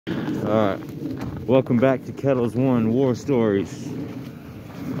Alright, welcome back to Kettles One War Stories.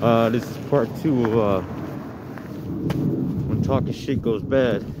 This is part 2 of when talking shit goes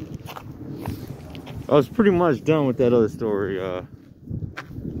bad. I was pretty much done with that other story.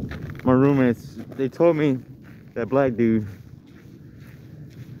 My roommates, they told me that black dude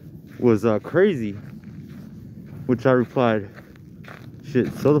was crazy, which I replied,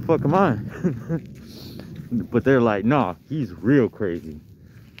 shit, so the fuck am I. But they're like, nah, he's real crazy.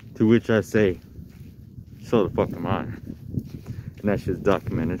 To which I say, so the fuck am I. And that shit's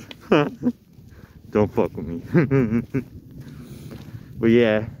documented. Don't fuck with me. But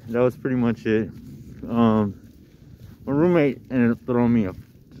yeah, that was pretty much it. My roommate ended up throwing me a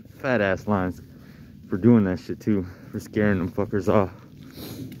fat ass lines for doing that shit too, for scaring them fuckers off.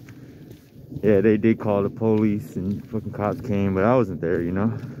 Yeah, they did call the police and fucking cops came, but I wasn't there, you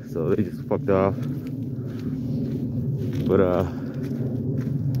know, so they just fucked off. But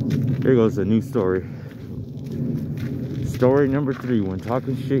here goes a new story. Story number 3, when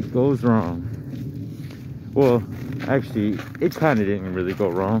talking shit goes wrong. Well, actually, it kind of didn't really go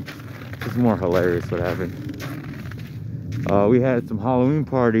wrong. It's more hilarious what happened. We had some Halloween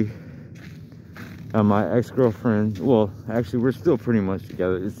party at my ex-girlfriend. Well, actually, we're still pretty much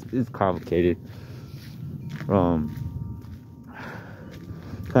together. It's complicated. Kind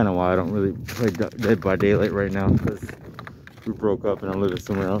of why I don't really play Dead by Daylight right now, because we broke up and I'm living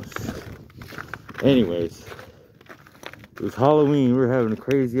somewhere else. Anyways, it was Halloween. We were having a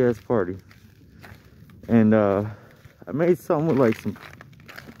crazy ass party, and I made something with like some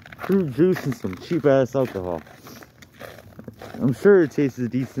fruit juice and some cheap ass alcohol. I'm sure it tastes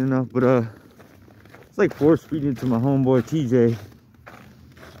decent enough, but it's like force feeding to my homeboy TJ.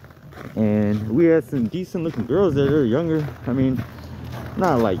 And we had some decent looking girls there. They're younger. I mean,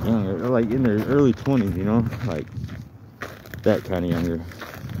 not like younger, they're like in their early 20s, you know, like that kind of younger.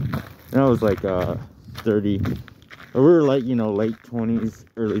 And I was like 30, or we were like, you know, late 20s,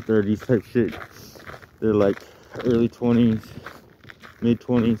 early 30s type shit. They're like early 20s, mid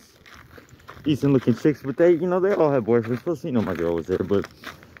 20s, decent looking chicks, but they, you know, they all had boyfriends. Plus, you know, my girl was there, but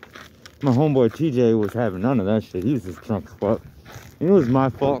my homeboy TJ was having none of that shit. He was just drunk as fuck. And it was my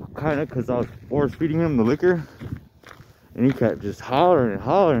fault, kind of, because I was force feeding him the liquor, and he kept just hollering and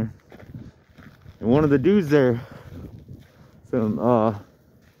hollering. And one of the dudes there, some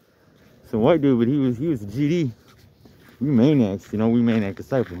white dude, but he was a GD. We maniacs, you know, we maniac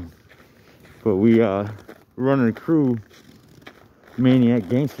disciple. But we running a crew, maniac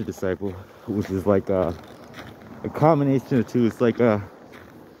gangster disciple, which is like a combination of two. It's like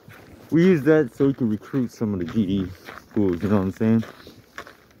we use that so we can recruit some of the GD fools, you know what I'm saying?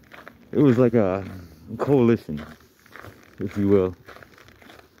 It was like a coalition, if you will.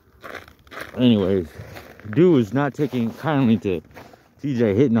 Anyways, dude was not taking kindly to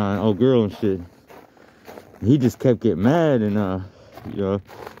TJ hitting on old girl and shit. He just kept getting mad, and you know,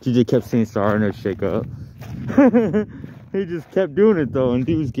 TJ kept saying sorry and they'd shake up. He just kept doing it though, and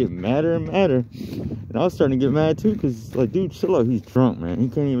dude was getting madder and madder. And I was starting to get mad too, because like, dude, chill out, he's drunk, man. He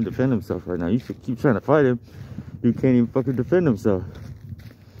can't even defend himself right now. You should keep trying to fight him. Dude can't even fucking defend himself.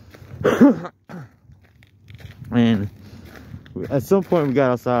 And at some point we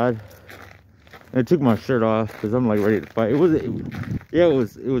got outside, and I took my shirt off because I'm like ready to fight. It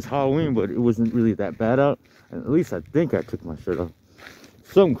was Halloween, but it wasn't really that bad out. And at least I think I took my shirt off.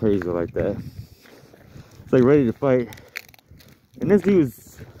 Something crazy like that. It's like ready to fight. And this dude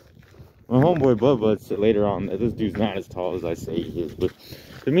was, my homeboy Bubba said later on that this dude's not as tall as I say he is. But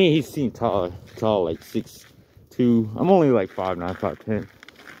to me, he seemed tall, like 6'2". I'm only like 5'9", 5'10".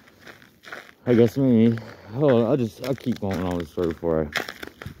 I guess maybe. Oh, I'll keep going on with the story before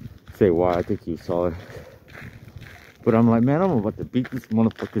I say why I think he was taller. But I'm like, man, I'm about to beat this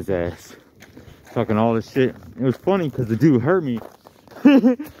motherfucker's ass. Talking all this shit. It was funny because the dude heard me.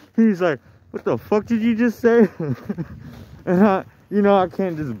 He's like, what the fuck did you just say? And you know, I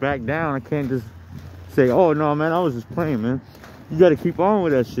can't just back down. I can't just say, oh no, man, I was just playing, man. You gotta keep on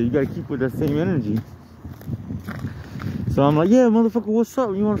with that shit. You gotta keep with that same energy. So I'm like, yeah, motherfucker, what's up?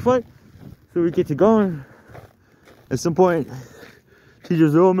 You wanna fight? So we get to going. At some point,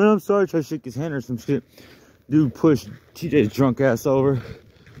 TJ's like, oh man, I'm sorry. Try to shake his hand or some shit. Dude pushed TJ's drunk ass over.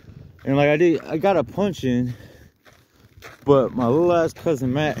 And like I got a punch in. But my little ass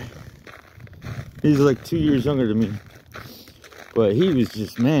cousin Matt, he's like 2 years younger than me. But he was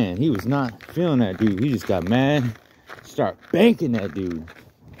just, man, he was not feeling that dude. He just got mad, start banking that dude.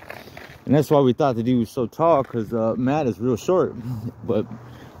 And that's why we thought the dude was so tall, because Matt is real short. But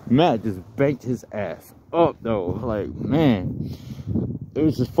Matt just banked his ass up though. Like, man, it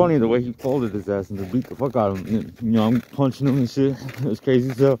was just funny the way he folded his ass and just beat the fuck out of him. And, you know, I'm punching him and shit. It was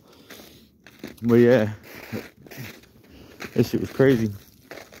crazy stuff. But yeah, that shit was crazy.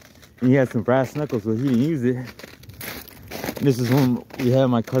 And he had some brass knuckles, but he didn't use it. And this is when we had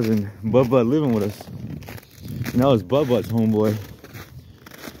my cousin Bud living with us. And that was Bud's homeboy.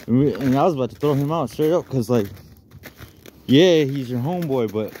 And I was about to throw him out straight up, because, like, yeah, he's your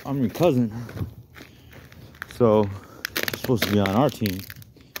homeboy, but I'm your cousin. So, you're supposed to be on our team.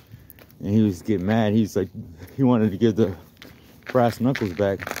 And he was getting mad. He's like, he wanted to give the brass knuckles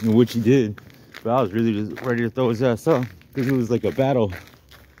back, which he did. But I was really just ready to throw his ass up, because it was like a battle.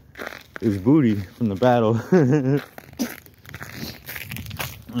 It was booty from the battle. And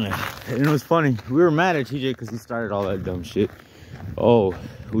it was funny. We were mad at TJ because he started all that dumb shit. Oh,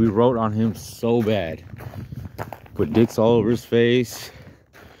 we wrote on him so bad. Put dicks all over his face.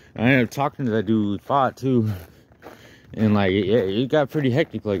 I ended up talking to that dude we fought too. And like, yeah, it got pretty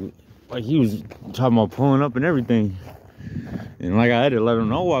hectic. Like he was talking about pulling up and everything. And like, I had to let him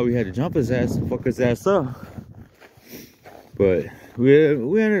know why we had to jump his ass and fuck his ass up. But we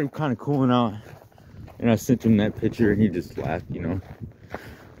ended up kind of cooling out. And I sent him that picture and he just laughed, you know.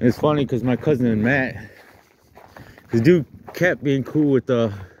 And it's funny because my cousin and Matt, this dude kept being cool with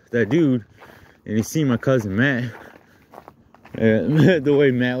that dude. And he seen my cousin Matt. The way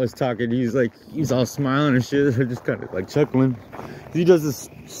Matt was talking, he's all smiling and shit. Just kind of like chuckling. He does this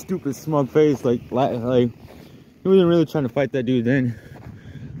stupid smug face, like he wasn't really trying to fight that dude then.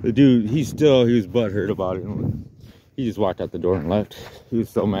 The dude, he was butthurt about it. He just walked out the door and left. He was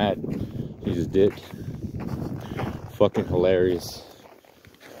so mad. He just dipped. Fucking hilarious.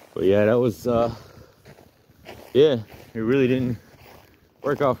 But yeah, that was, yeah, it really didn't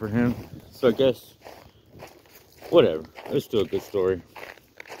work out for him. So I guess, whatever. It's still a good story.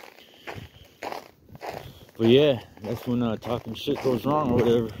 But yeah, that's when talking shit goes wrong or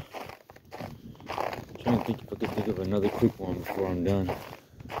whatever. I'm trying to think if I could think of another quick one before I'm done.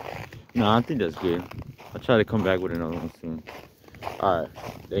 No, I think that's good. I'll try to come back with another one soon. Alright,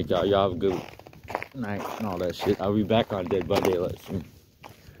 thank y'all. Y'all have a good night and all that shit. I'll be back on Dead by Daylight soon.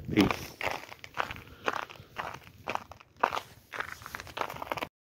 Peace.